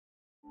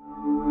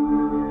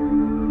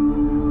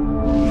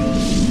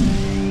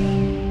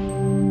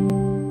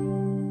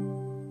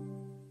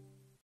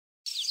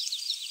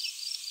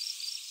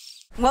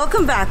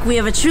Welcome back. We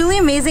have a truly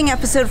amazing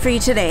episode for you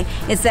today.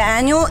 It's the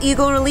annual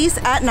Eagle release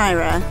at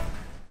NIWRA.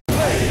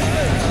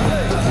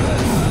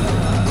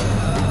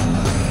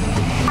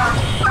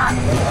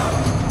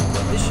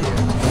 This year,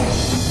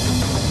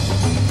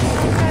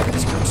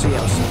 let's come see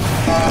us.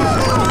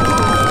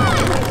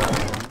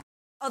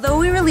 Although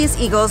we release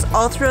eagles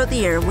all throughout the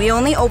year, we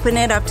only open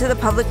it up to the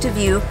public to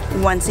view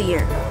once a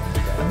year.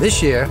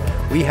 This year,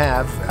 we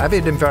have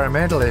avid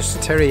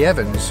environmentalist Terri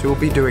Evans who will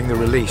be doing the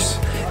release,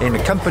 and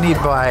accompanied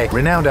by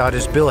renowned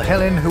artist Bill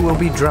Helin, who will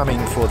be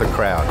drumming for the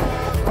crowd.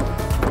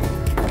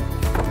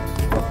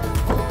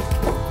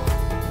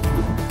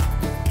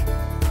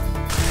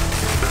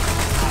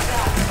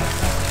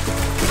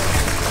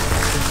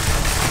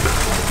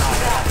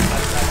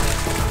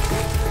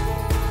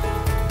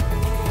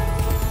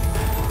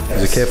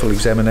 There's a careful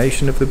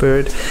examination of the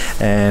bird,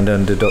 and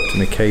under Dr.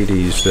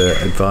 McAdie's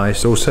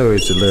advice, also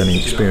it's a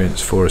learning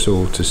experience for us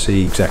all to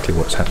see exactly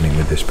what's happening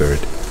with this bird.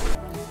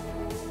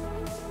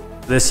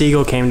 This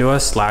eagle came to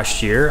us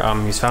last year.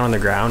 He was found on the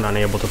ground,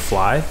 unable to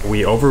fly.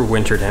 We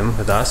overwintered him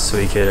with us so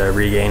he could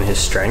regain his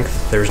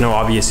strength. There was no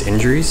obvious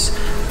injuries.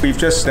 We've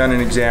just done an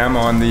exam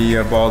on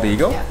the bald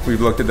eagle.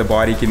 We've looked at the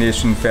body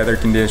condition, feather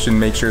condition,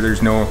 make sure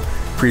there's no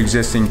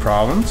pre-existing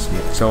problems.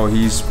 So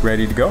he's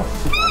ready to go.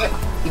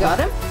 You got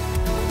him?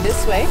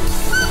 This way.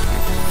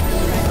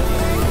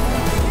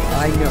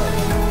 I know.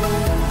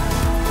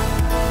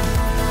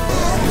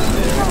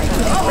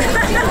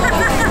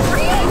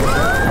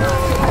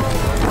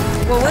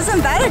 Well,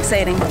 wasn't that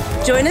exciting?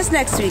 Join us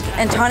next week,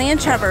 and Tawny and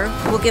Trevor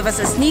will give us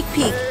a sneak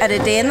peek at a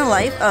day in the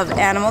life of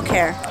animal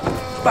care.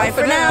 Bye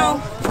for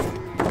now.